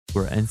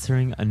We're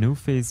entering a new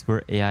phase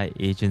where AI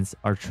agents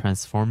are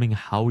transforming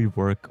how we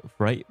work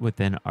right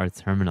within our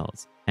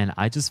terminals. And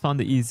I just found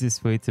the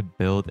easiest way to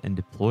build and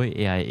deploy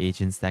AI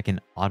agents that can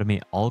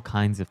automate all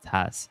kinds of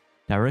tasks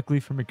directly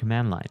from your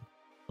command line.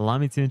 Allow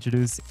me to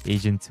introduce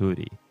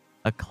Agentuity,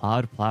 a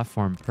cloud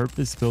platform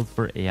purpose-built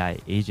for AI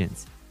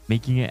agents,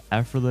 making it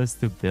effortless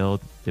to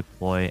build,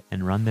 deploy,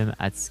 and run them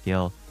at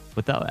scale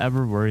without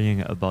ever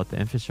worrying about the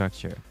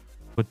infrastructure.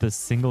 With the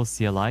single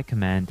CLI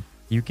command,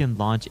 you can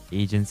launch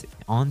agents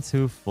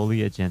onto fully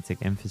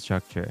agentic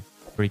infrastructure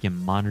where you can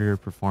monitor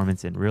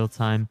performance in real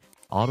time,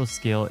 auto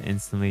scale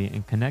instantly,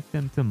 and connect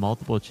them to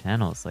multiple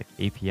channels like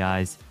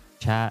APIs,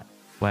 chat,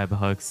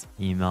 webhooks,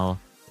 email,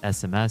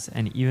 SMS,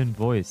 and even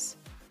voice.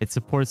 It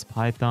supports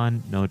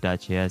Python,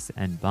 Node.js,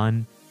 and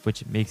Bun,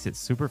 which makes it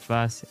super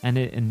fast, and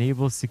it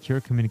enables secure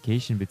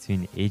communication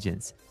between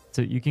agents,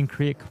 so you can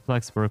create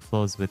complex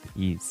workflows with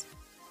ease.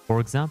 For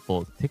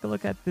example, take a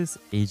look at this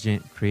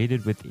agent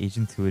created with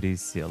Agentuity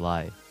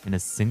CLI. In a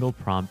single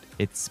prompt,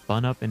 it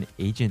spun up an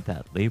agent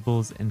that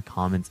labels and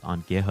comments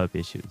on GitHub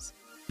issues.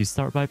 You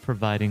start by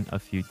providing a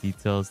few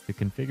details to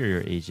configure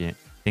your agent,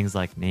 things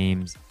like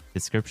names,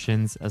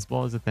 descriptions, as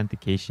well as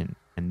authentication.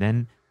 And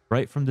then,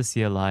 right from the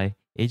CLI,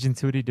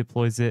 Agentuity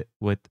deploys it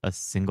with a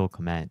single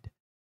command.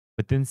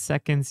 Within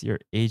seconds, your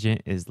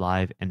agent is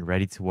live and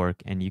ready to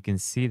work, and you can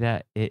see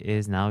that it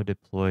is now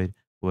deployed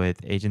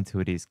with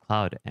Agentuity's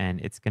cloud, and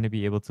it's going to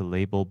be able to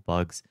label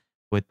bugs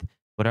with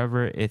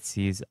whatever it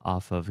sees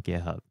off of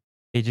GitHub.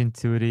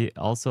 Agentuity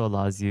also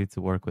allows you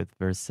to work with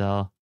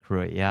Vercel,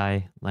 Crew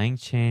AI,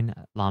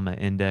 LangChain, Llama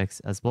Index,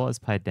 as well as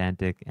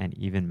Pydantic and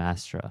even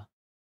Mastra.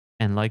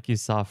 And like you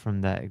saw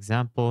from that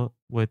example,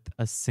 with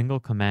a single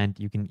command,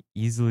 you can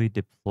easily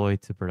deploy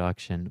to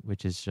production,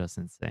 which is just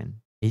insane.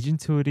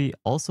 Agentuity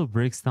also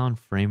breaks down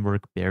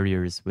framework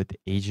barriers with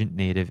agent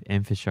native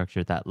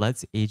infrastructure that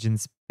lets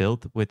agents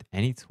built with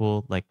any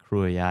tool like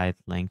Crew AI,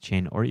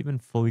 LangChain, or even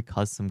fully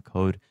custom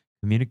code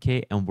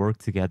communicate and work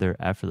together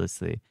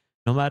effortlessly.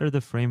 No matter the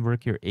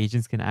framework, your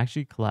agents can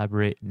actually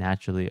collaborate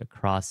naturally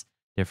across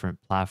different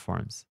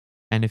platforms.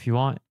 And if you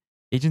want,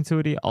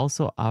 Agentuity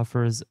also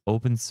offers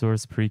open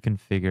source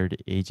pre-configured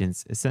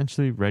agents,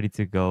 essentially ready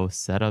to go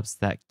setups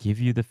that give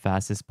you the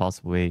fastest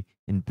possible way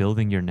in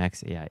building your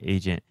next AI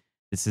agent.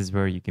 This is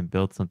where you can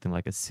build something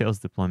like a sales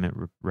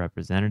deployment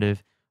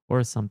representative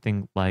or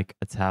something like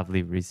a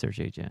Tavily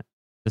research agent.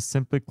 Just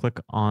simply click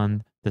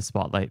on the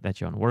spotlight that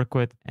you want to work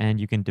with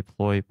and you can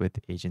deploy with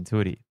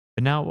Agentuity.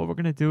 But now what we're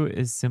going to do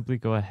is simply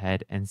go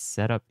ahead and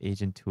set up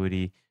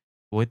Agentuity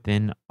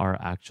within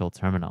our actual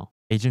terminal.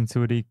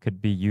 Agentuity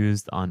could be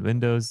used on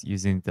Windows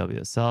using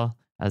WSL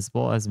as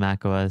well as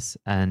macOS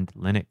and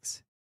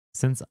Linux.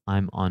 Since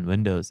I'm on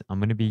Windows, I'm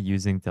going to be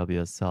using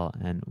WSL,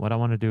 and what I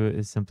want to do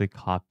is simply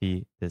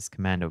copy this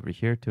command over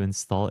here to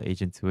install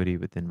Agentuity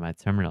within my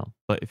terminal.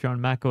 But if you're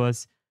on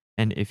macOS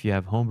and if you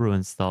have Homebrew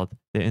installed,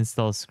 the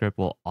install script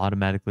will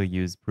automatically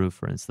use Brew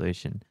for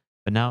installation.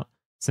 But now,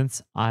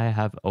 since I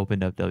have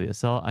opened up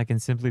WSL, I can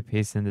simply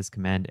paste in this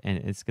command and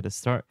it's going to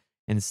start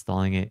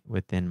installing it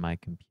within my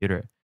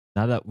computer.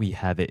 Now that we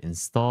have it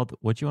installed,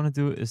 what you want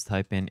to do is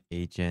type in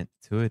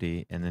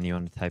Agentuity and then you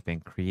want to type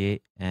in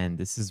create. And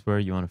this is where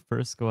you want to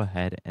first go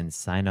ahead and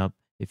sign up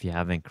if you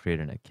haven't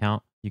created an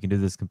account. You can do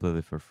this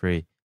completely for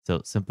free. So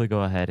simply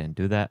go ahead and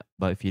do that.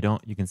 But if you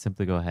don't, you can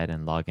simply go ahead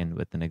and log in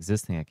with an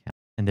existing account.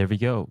 And there we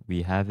go.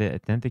 We have it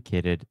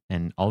authenticated.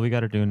 And all we got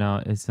to do now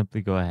is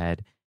simply go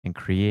ahead and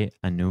create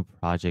a new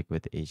project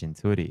with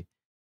Agentuity.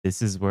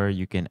 This is where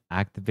you can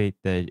activate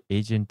the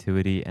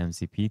Agentuity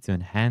MCP to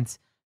enhance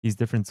these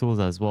different tools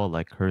as well,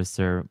 like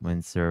Cursor,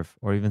 Windsurf,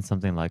 or even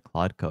something like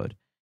Cloud Code.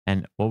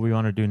 And what we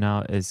want to do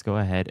now is go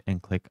ahead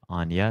and click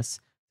on yes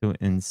to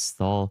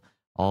install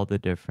all the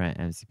different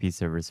MCP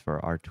servers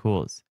for our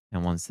tools.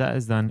 And once that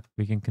is done,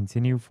 we can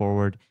continue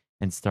forward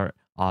and start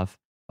off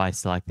by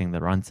selecting the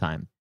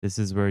runtime. This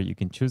is where you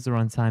can choose the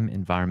runtime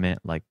environment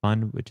like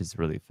Bun, which is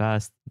really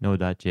fast,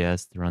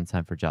 Node.js, the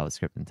runtime for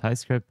JavaScript and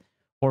TypeScript,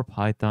 or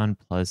Python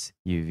plus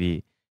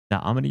UV. Now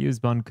I'm going to use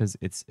Bun because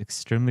it's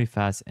extremely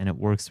fast and it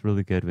works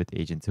really good with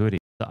Agentuity.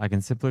 So I can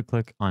simply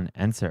click on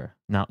enter.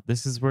 Now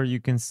this is where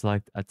you can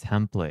select a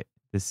template.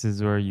 This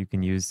is where you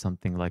can use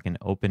something like an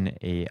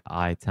OpenAI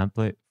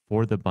template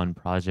for the Bun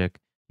project.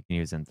 You can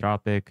use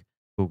Anthropic,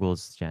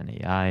 Google's Gen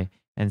AI,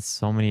 and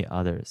so many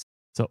others.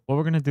 So what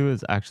we're going to do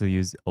is actually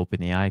use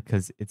OpenAI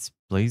because it's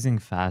blazing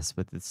fast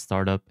with its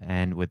startup,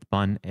 and with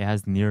Bun, it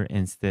has near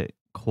instant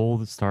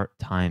cold start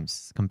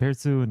times compared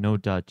to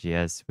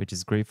Node.js, which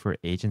is great for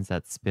agents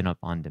that spin up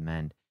on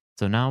demand.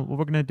 So now what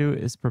we're going to do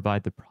is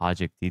provide the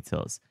project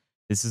details.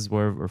 This is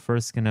where we're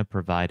first going to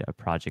provide a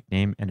project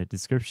name and a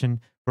description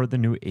for the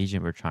new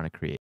agent we're trying to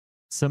create.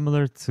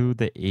 Similar to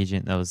the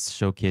agent that was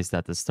showcased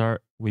at the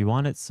start, we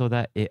want it so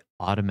that it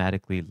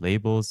automatically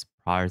labels,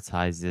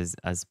 prioritizes,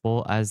 as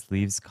well as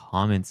leaves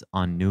comments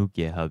on new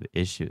GitHub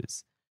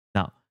issues.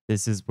 Now,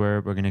 this is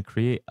where we're going to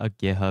create a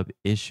GitHub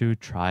issue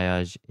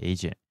triage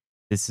agent.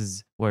 This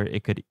is where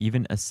it could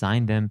even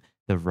assign them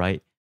the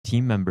right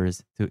team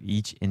members to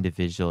each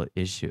individual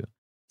issue.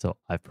 So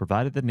I've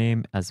provided the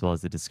name as well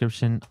as the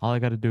description. All I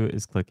got to do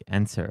is click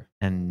enter.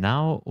 And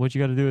now what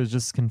you got to do is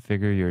just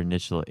configure your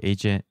initial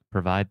agent,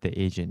 provide the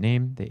agent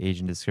name, the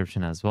agent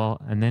description as well.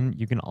 And then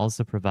you can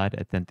also provide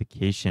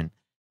authentication.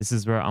 This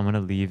is where I'm going to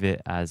leave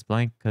it as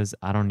blank because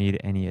I don't need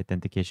any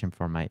authentication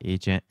for my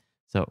agent.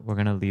 So we're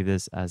going to leave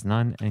this as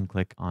none and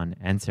click on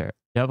enter.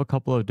 You have a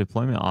couple of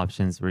deployment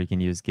options where you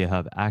can use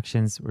GitHub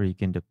Actions, where you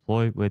can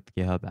deploy with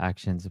GitHub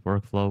Actions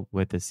workflow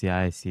with the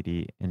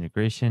CI/CD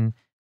integration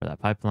for that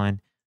pipeline.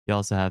 You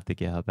also have the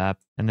GitHub app,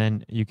 and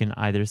then you can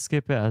either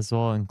skip it as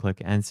well and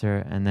click enter,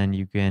 and then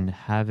you can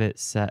have it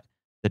set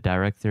the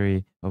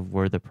directory of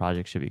where the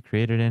project should be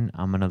created in.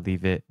 I'm going to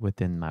leave it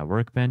within my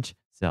workbench.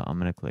 So I'm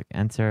going to click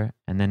enter,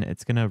 and then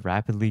it's going to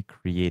rapidly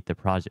create the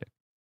project.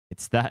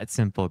 It's that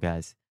simple,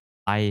 guys.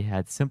 I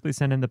had simply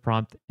sent in the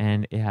prompt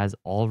and it has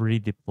already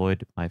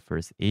deployed my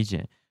first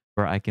agent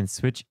where I can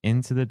switch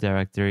into the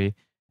directory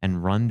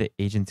and run the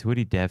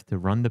Agentuity dev to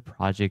run the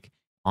project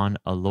on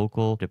a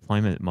local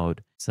deployment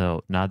mode.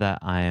 So now that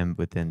I am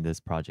within this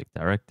project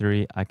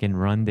directory, I can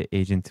run the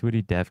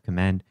Agentuity dev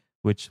command,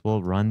 which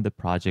will run the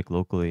project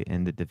locally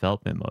in the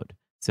development mode.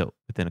 So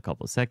within a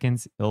couple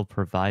seconds, it'll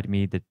provide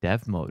me the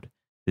dev mode.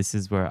 This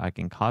is where I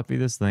can copy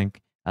this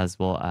link as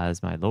well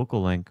as my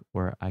local link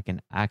where I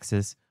can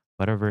access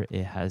whatever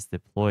it has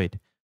deployed,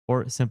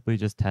 or simply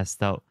just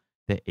test out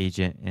the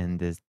agent in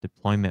this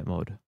deployment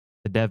mode.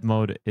 The dev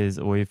mode is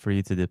a way for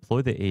you to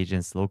deploy the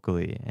agents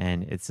locally,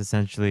 and it's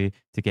essentially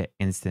to get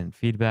instant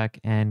feedback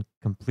and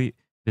complete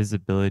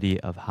visibility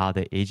of how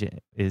the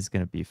agent is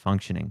going to be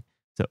functioning.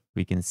 So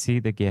we can see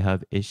the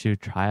GitHub issue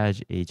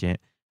triage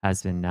agent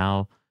has been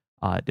now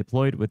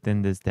deployed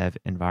within this dev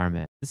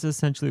environment. This is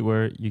essentially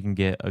where you can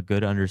get a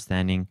good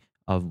understanding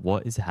of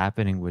what is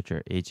happening with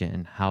your agent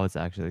and how it's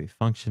actually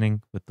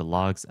functioning with the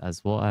logs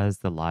as well as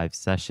the live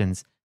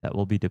sessions that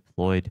will be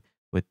deployed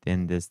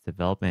within this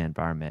development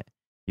environment.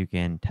 You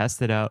can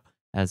test it out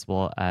as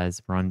well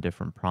as run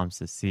different prompts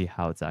to see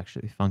how it's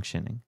actually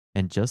functioning.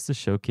 And just to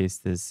showcase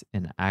this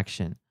in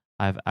action,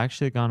 I've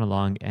actually gone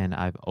along and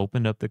I've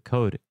opened up the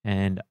code,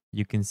 and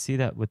you can see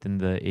that within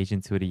the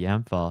Agentuity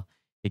YAM file,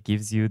 it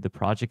gives you the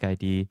project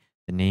ID,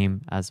 the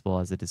name, as well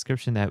as the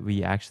description that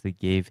we actually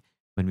gave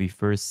when we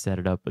first set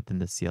it up within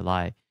the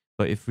CLI.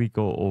 But if we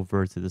go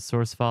over to the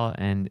source file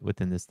and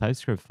within this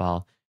TypeScript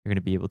file, you're going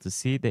to be able to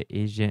see the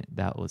agent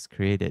that was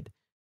created.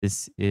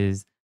 This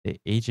is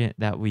the agent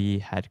that we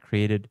had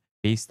created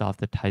based off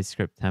the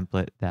TypeScript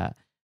template that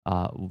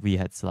we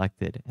had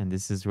selected. And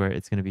this is where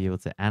it's going to be able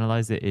to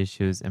analyze the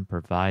issues and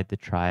provide the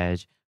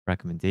triage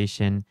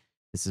recommendation.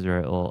 This is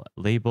where it will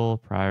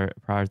label,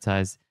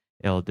 prioritize,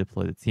 it'll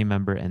deploy the team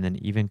member, and then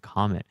even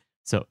comment.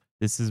 So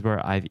this is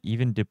where I've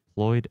even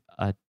deployed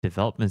a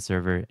development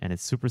server, and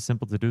it's super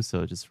simple to do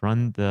so. Just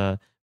run the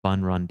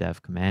bun run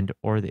dev command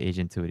or the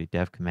Agentuity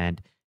dev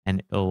command,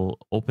 and it'll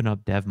open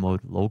up dev mode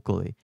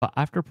locally. But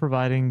after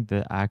providing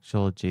the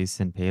actual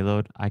JSON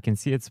payload, I can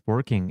see it's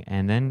working,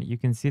 and then you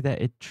can see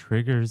that it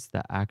triggers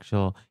the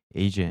actual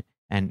agent.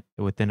 And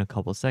within a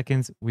couple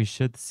seconds, we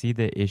should see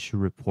the issue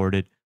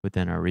reported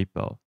within our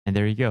repo. And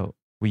there you go.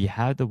 We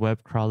have the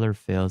web crawler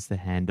fails to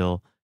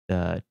handle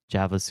the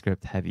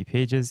JavaScript heavy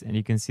pages, and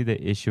you can see the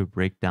issue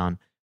breakdown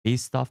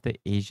based off the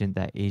agent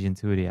that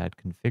Agentuity had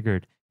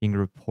configured being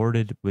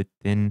reported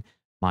within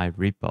my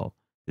repo.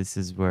 This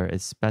is where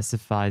it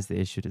specifies the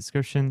issue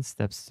description,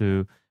 steps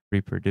to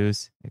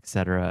reproduce,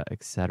 etc.,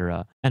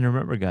 etc. And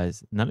remember,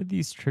 guys, none of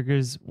these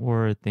triggers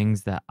were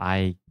things that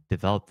I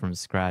developed from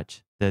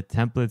scratch. The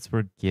templates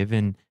were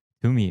given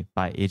to me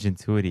by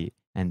Agentuity,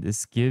 and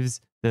this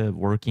gives the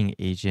working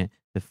agent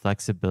the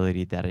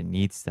flexibility that it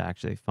needs to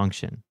actually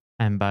function.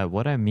 And by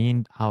what I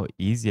mean, how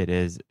easy it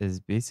is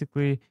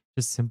basically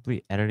just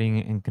simply editing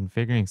and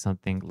configuring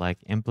something like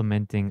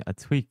implementing a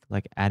tweak,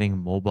 like adding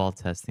mobile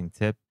testing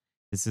tip.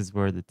 This is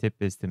where the tip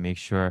is to make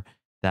sure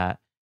that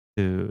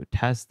to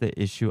test the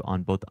issue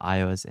on both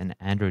iOS and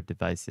Android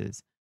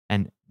devices.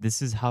 And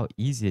this is how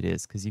easy it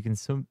is because you can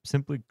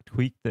simply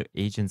tweak the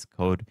agent's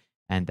code,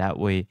 and that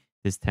way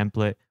this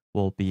template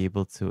will be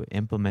able to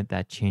implement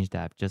that change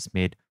that I've just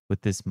made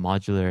with this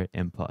modular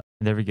input.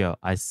 And there we go.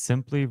 I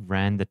simply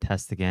ran the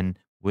test again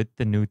with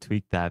the new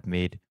tweak that I've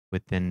made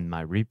within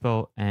my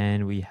repo,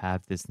 and we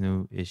have this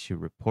new issue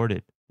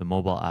reported. The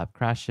mobile app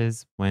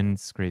crashes when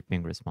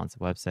scraping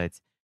responsive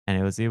websites, and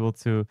it was able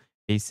to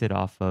base it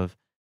off of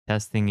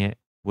testing it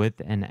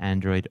with an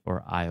Android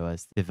or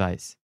iOS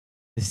device.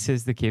 This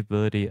is the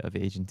capability of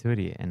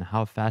Agentuity and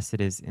how fast it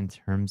is in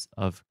terms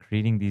of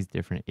creating these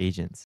different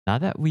agents. Now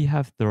that we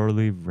have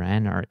thoroughly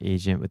ran our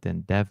agent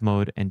within dev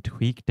mode and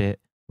tweaked it,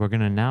 we're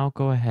going to now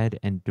go ahead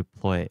and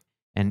deploy it.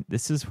 And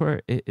this is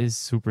where it is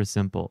super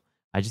simple.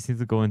 I just need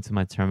to go into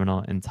my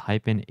terminal and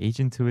type in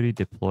Agentuity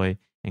deploy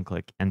and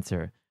click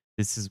enter.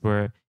 This is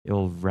where it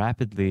will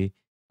rapidly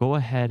go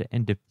ahead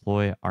and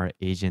deploy our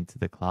agent to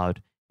the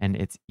cloud. And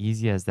it's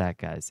easy as that,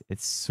 guys.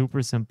 It's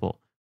super simple.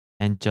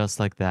 And just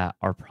like that,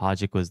 our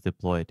project was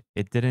deployed.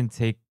 It didn't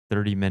take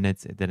 30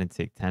 minutes. It didn't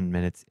take 10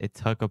 minutes. It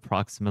took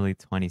approximately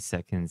 20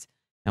 seconds.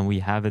 And we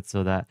have it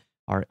so that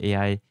our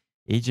AI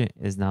agent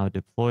is now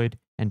deployed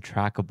and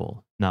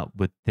trackable. Now,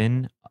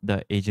 within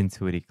the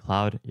Agentuity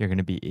cloud, you're going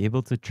to be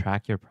able to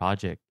track your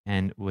project.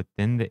 And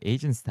within the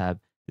Agents tab,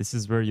 this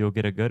is where you'll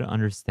get a good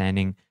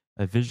understanding,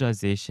 a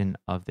visualization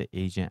of the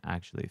agent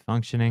actually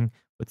functioning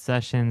with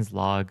sessions,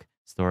 log,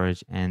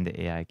 storage, and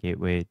the AI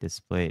gateway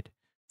displayed.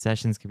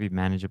 Sessions could be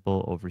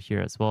manageable over here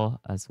as well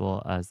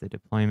as the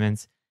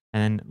deployments.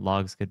 And then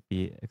logs could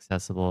be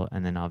accessible.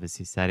 And then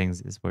obviously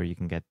settings is where you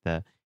can get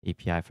the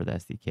API for the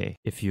SDK.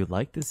 If you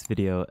like this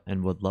video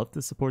and would love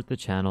to support the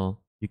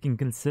channel, you can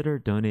consider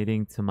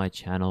donating to my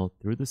channel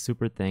through the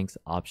super thanks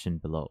option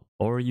below.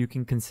 Or you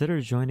can consider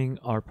joining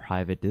our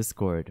private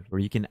Discord where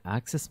you can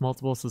access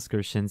multiple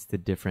subscriptions to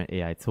different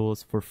AI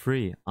tools for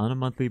free on a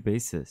monthly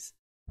basis,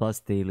 plus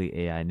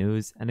daily AI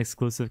news and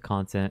exclusive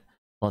content,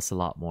 plus a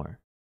lot more.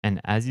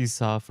 And as you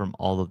saw from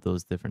all of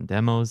those different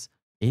demos,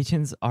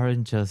 agents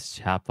aren't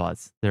just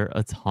chatbots. They're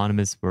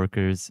autonomous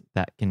workers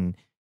that can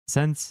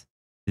sense,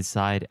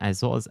 decide,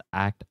 as well as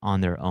act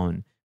on their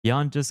own.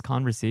 Beyond just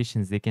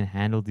conversations, they can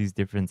handle these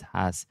different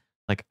tasks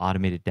like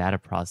automated data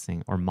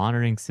processing or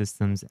monitoring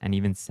systems and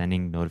even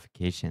sending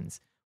notifications,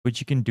 which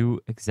you can do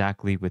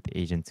exactly with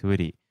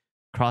Agentuity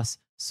across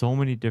so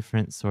many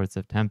different sorts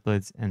of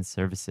templates and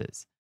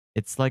services.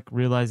 It's like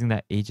realizing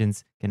that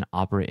agents can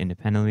operate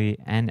independently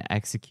and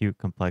execute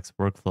complex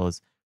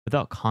workflows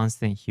without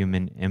constant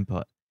human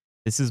input.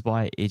 This is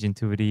why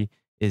Agentuity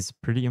is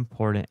pretty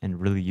important and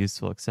really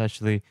useful,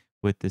 especially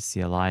with the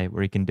CLI,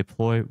 where you can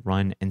deploy,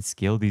 run, and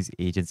scale these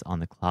agents on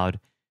the cloud,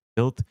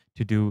 built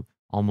to do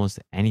almost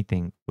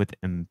anything with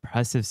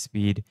impressive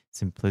speed,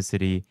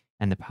 simplicity,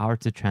 and the power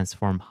to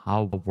transform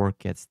how work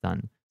gets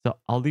done. So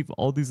I'll leave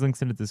all these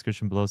links in the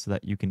description below so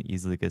that you can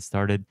easily get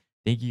started.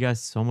 Thank you guys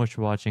so much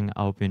for watching.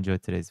 I hope you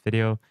enjoyed today's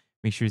video.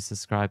 Make sure you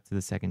subscribe to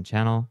the second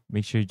channel.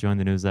 Make sure you join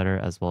the newsletter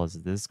as well as the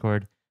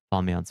Discord.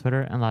 Follow me on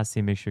Twitter. And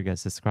lastly, make sure you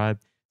guys subscribe,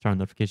 turn on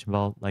the notification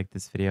bell, like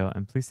this video,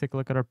 and please take a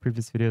look at our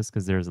previous videos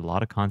because there's a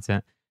lot of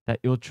content that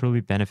you'll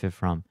truly benefit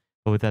from.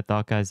 But with that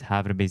thought, guys,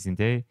 have an amazing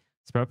day,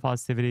 spread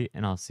positivity,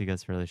 and I'll see you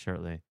guys really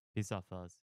shortly. Peace out, fellas.